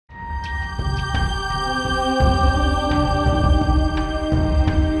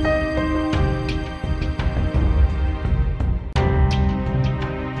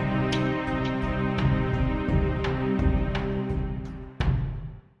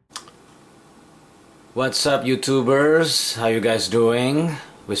What's up, YouTubers? How you guys doing?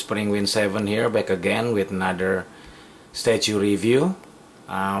 Whispering Wind 7 here, back again with another statue review.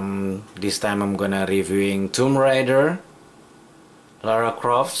 This time I'm gonna reviewing Tomb Raider Lara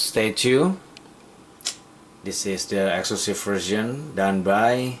Croft statue. This is the exclusive version done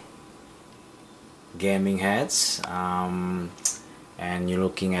by Gaming Heads. And you're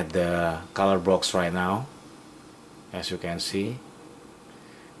looking at the color box right now. As you can see,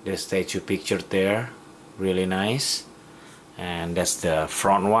 the statue pictured there, really nice. And that's the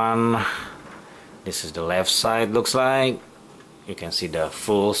front one. This is the left side, looks like. You can see the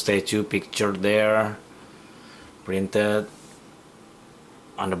full statue pictured there, printed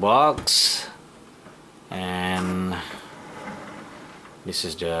on the box. And this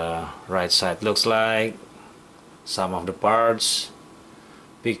is the right side, looks like. Some of the parts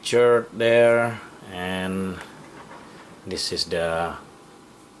pictured there, and this is the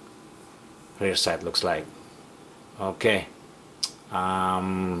rear side, looks like. Okay,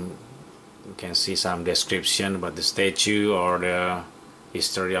 you can see some description about the statue or the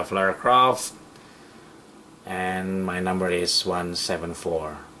history of Lara Croft, and my number is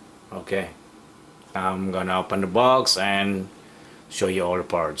 174. Okay, I'm gonna open the box and show you all the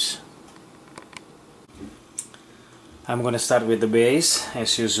parts. I'm gonna start with the base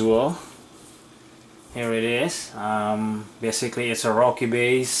as usual. Here it is. Basically it's a rocky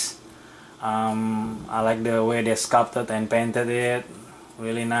base. I like the way they sculpted and painted it.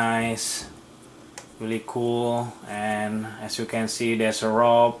 Really nice, really cool. And as you can see, there's a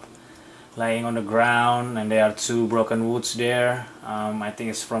rope laying on the ground, and there are two broken woods there. I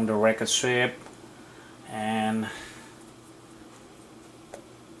think it's from the wrecked ship. And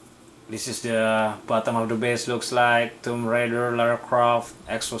this is the bottom of the base, looks like. Tomb Raider Lara Croft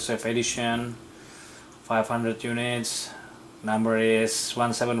exclusive edition, 500 units. Number is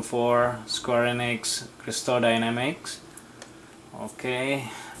 174, Square Enix Crystal Dynamics. Okay,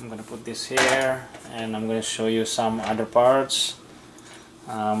 I'm gonna put this here and I'm gonna show you some other parts.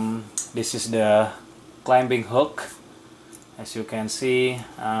 This is the climbing hook. As you can see,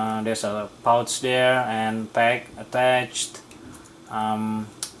 there's a pouch there and peg attached.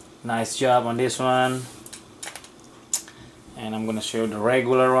 Nice job on this one. And I'm gonna show you the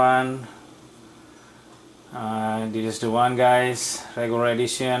regular one. This is the one, guys, regular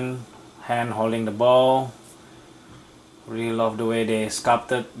edition, hand holding the bow. Really love the way they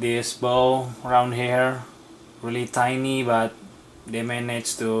sculpted this bow around here. Really tiny, but they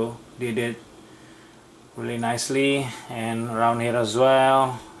managed to did it really nicely. And around here as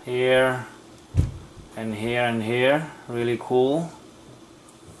well, here and here and here, really cool.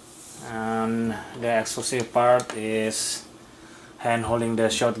 And the exclusive part is hand holding the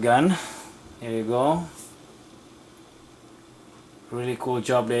shotgun. Here you go. Really cool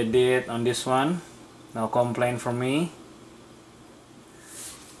job they did on this one. No complaint from me.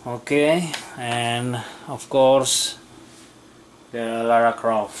 Okay, and of course the Lara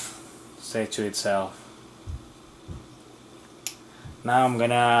Croft statue itself. Now I'm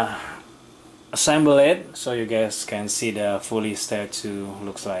gonna assemble it so you guys can see the fully statue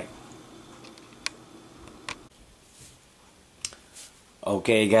looks like.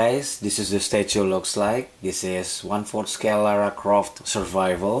 Okay guys, this is the statue looks like. This is 1/4 scale Lara Croft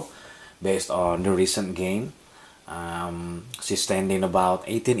Survival based on the recent game. She's standing about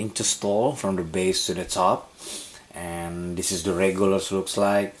 18 inches tall from the base to the top. And this is the regulars looks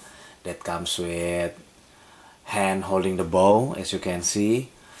like. That comes with hand holding the bow, as you can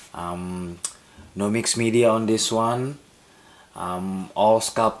see. No mixed media on this one. All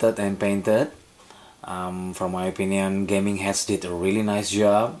sculpted and painted. From my opinion, Gaming Heads did a really nice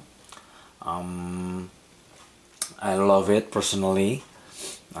job. I love it personally.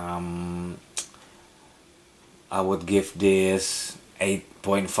 I would give this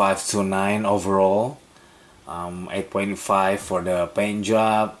 8.5 to 9 overall. 8.5 for the paint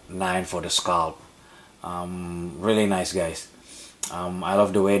job, 9 for the sculpt. Really nice, guys. I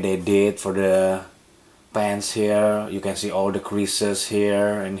love the way they did for the pants here. You can see all the creases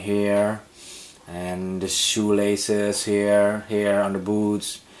here and here. And the shoelaces here on the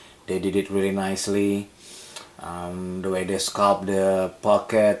boots, they did it really nicely. The way they sculpt the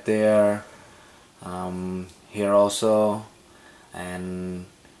pocket there, here also, and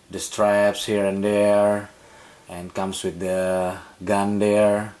the straps here and there, and comes with the gun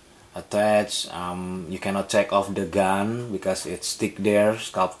there attached. You cannot take off the gun because it's stick there,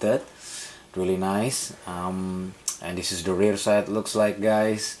 sculpted, really nice. And this is the rear side looks like,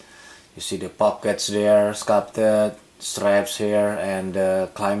 guys. You see the pockets there, sculpted, straps here, and the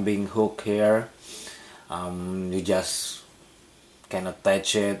climbing hook here. You just can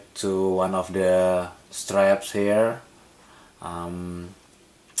attach it to one of the straps here.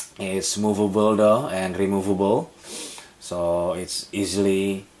 It's movable though and removable, so it's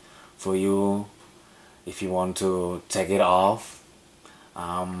easily for you if you want to take it off.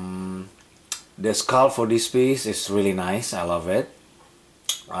 The sculpt for this piece is really nice. I love it.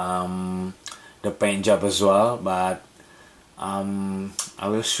 The paint job as well, but I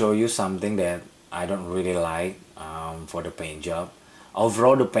will show you something that I don't really like for the paint job.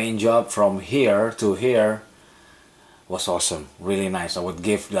 Overall, the paint job from here to here was awesome, really nice. I would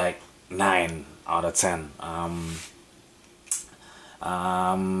give like 9 out of 10.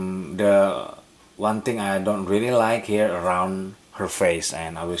 The one thing I don't really like here around her face,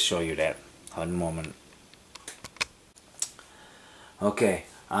 and I will show you that in a moment. Okay,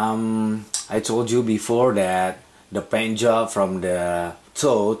 I told you before that the paint job from the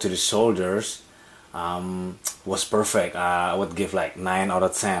toe to the shoulders was perfect. I would give like 9 out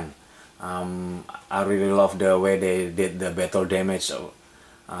of 10. I really love the way they did the battle damage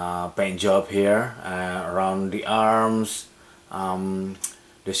paint job here around the arms,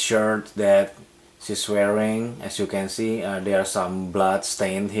 the shirt that she's wearing. As you can see, there are some blood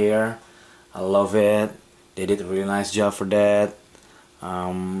stained here. I love it. They did a really nice job for that.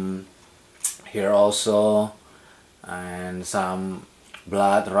 Here also, and some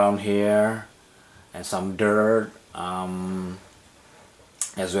blood around here, and some dirt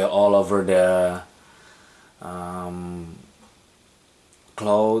as well all over the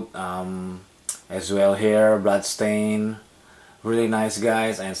cloth, as well here, blood stain. Really nice,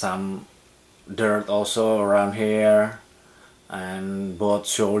 guys. And some dirt also around here and both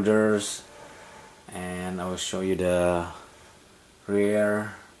shoulders. And I will show you the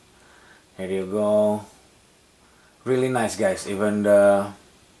rear. Here you go. Really nice, guys. Even the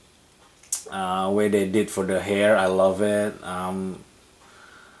way they did for the hair, I love it.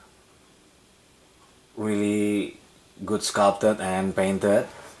 Really good sculpted and painted.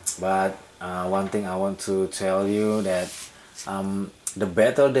 But one thing I want to tell you that the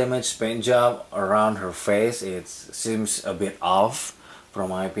battle damage paint job around her face, it seems a bit off from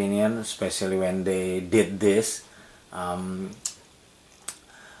my opinion, especially when they did this. I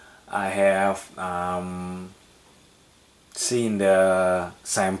have seen the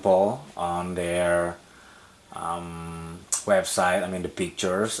sample on their website, I mean the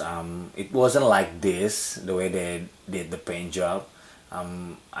pictures. It wasn't like this, the way they did the paint job.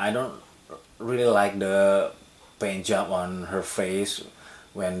 I don't really like the paint job on her face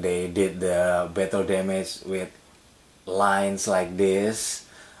when they did the battle damage with lines like this.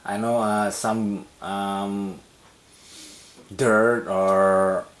 I know some dirt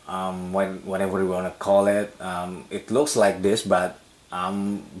or whatever you want to call it, it looks like this, but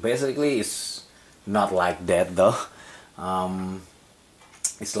basically it's not like that though.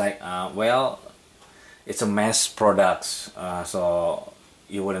 It's like well, it's a mass product, so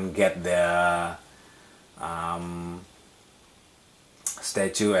you wouldn't get the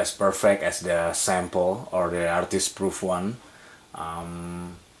statue as perfect as the sample or the artist proof one,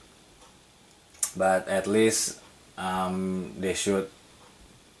 but at least they should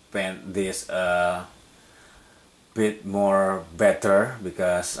paint this a bit more better,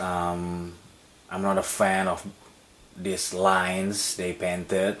 because I'm not a fan of these lines they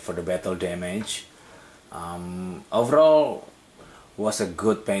painted for the battle damage. Overall was a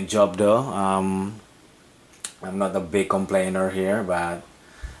good paint job though. I'm not a big complainer here, but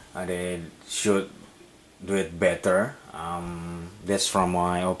they should do it better. That's from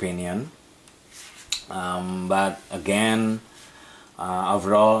my opinion. But again,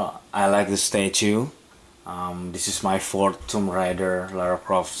 overall I like the statue. This is my 4th Tomb Raider Lara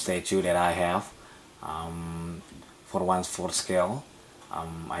Croft statue that I have, for 1/4 scale.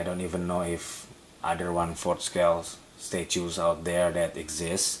 I don't even know if other 1/4 scale statues out there that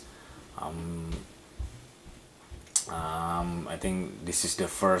exist. I think this is the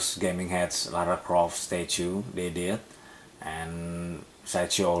first Gaming Heads Lara Croft statue they did, and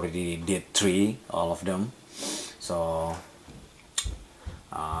Sachi already did 3, all of them. So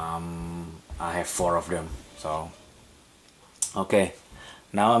I have 4 of them. So okay,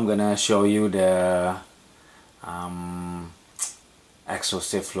 now I'm gonna show you the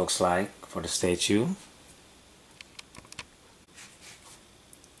exclusive looks like for the statue.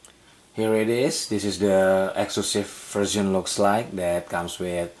 Here it is. This is the exclusive version looks like, that comes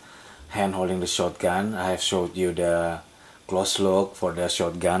with hand holding the shotgun. I have showed you the close look for the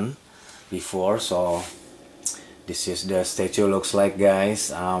shotgun before, so this is the statue looks like,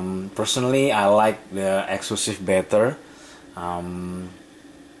 guys. Personally I like the exclusive better.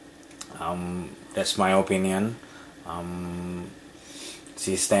 That's my opinion.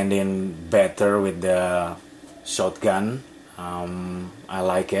 she's standing better with the shotgun. I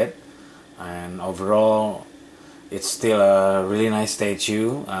like it, and overall it's still a really nice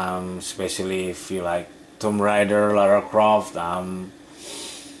statue, especially if you like Tomb Raider, Lara Croft. I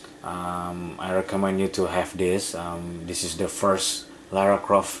recommend you to have this. This is the first Lara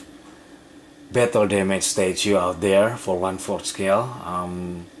Croft battle damage statue out there for 1/4 scale.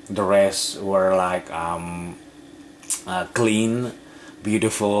 The rest were like clean,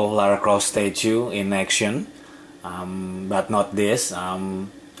 beautiful Lara Croft statue in action, but not this.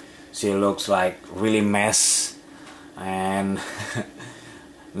 She looks like really mess and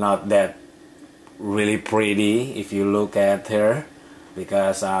not that really pretty if you look at her,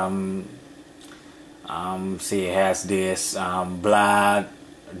 because she has this blood,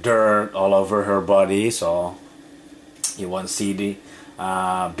 dirt all over her body, so you won't see the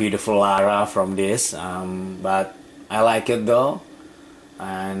beautiful Lara from this, but I like it though.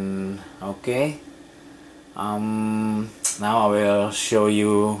 And okay, now I will show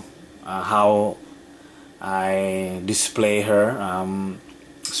you how I display her,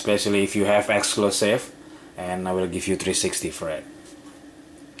 especially if you have exclusive, and I will give you 360 for it.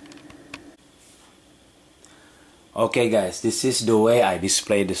 Okay guys, this is the way I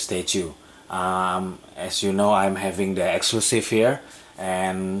display the statue. As you know, I'm having the exclusive here,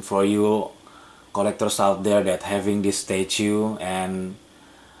 and for you collectors out there that having this statue and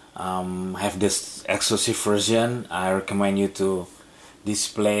have this exclusive version, I recommend you to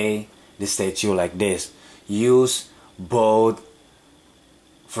display the statue like this. Use both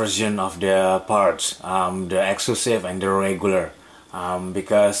version of the parts, the exclusive and the regular,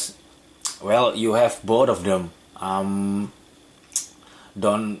 because well, you have both of them.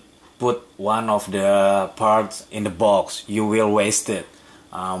 Don't put one of the parts in the box, you will waste it.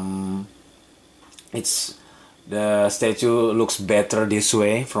 The statue looks better this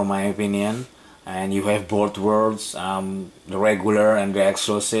way from my opinion, and you have both worlds, the regular and the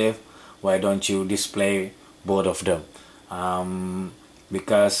exclusive. Why don't you display both of them?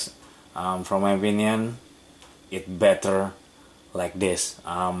 Because from my opinion it better like this.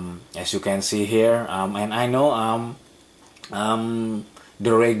 As you can see here, and I know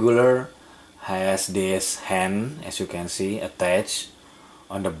the regular has this hand, as you can see, attached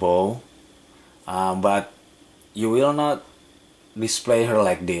on the bow, but you will not display her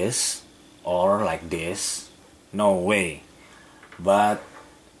like this or like this, no way, but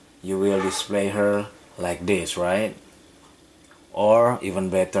you will display her like this, right? Or even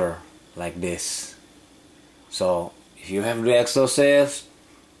better, like this. So if you have the exclusive,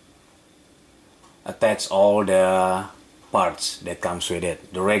 attach all the parts that comes with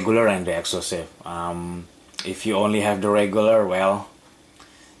it, the regular and the exclusive. If you only have the regular, well,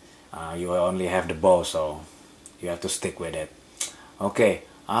 you only have the bow, so you have to stick with it. Okay,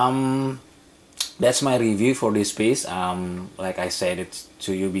 that's my review for this piece. Like I said it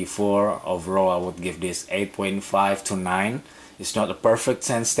to you before, overall I would give this 8.5 to 9. It's not a perfect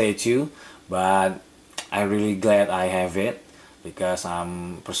sense statue, but I'm really glad I have it, because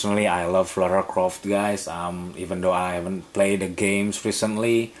personally I love Lara Croft, guys. Even though I haven't played the games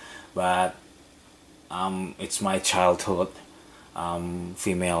recently, but it's my childhood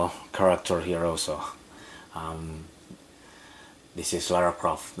female character hero, so this is Lara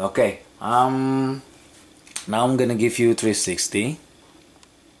Croft. Okay, now I'm gonna give you 360.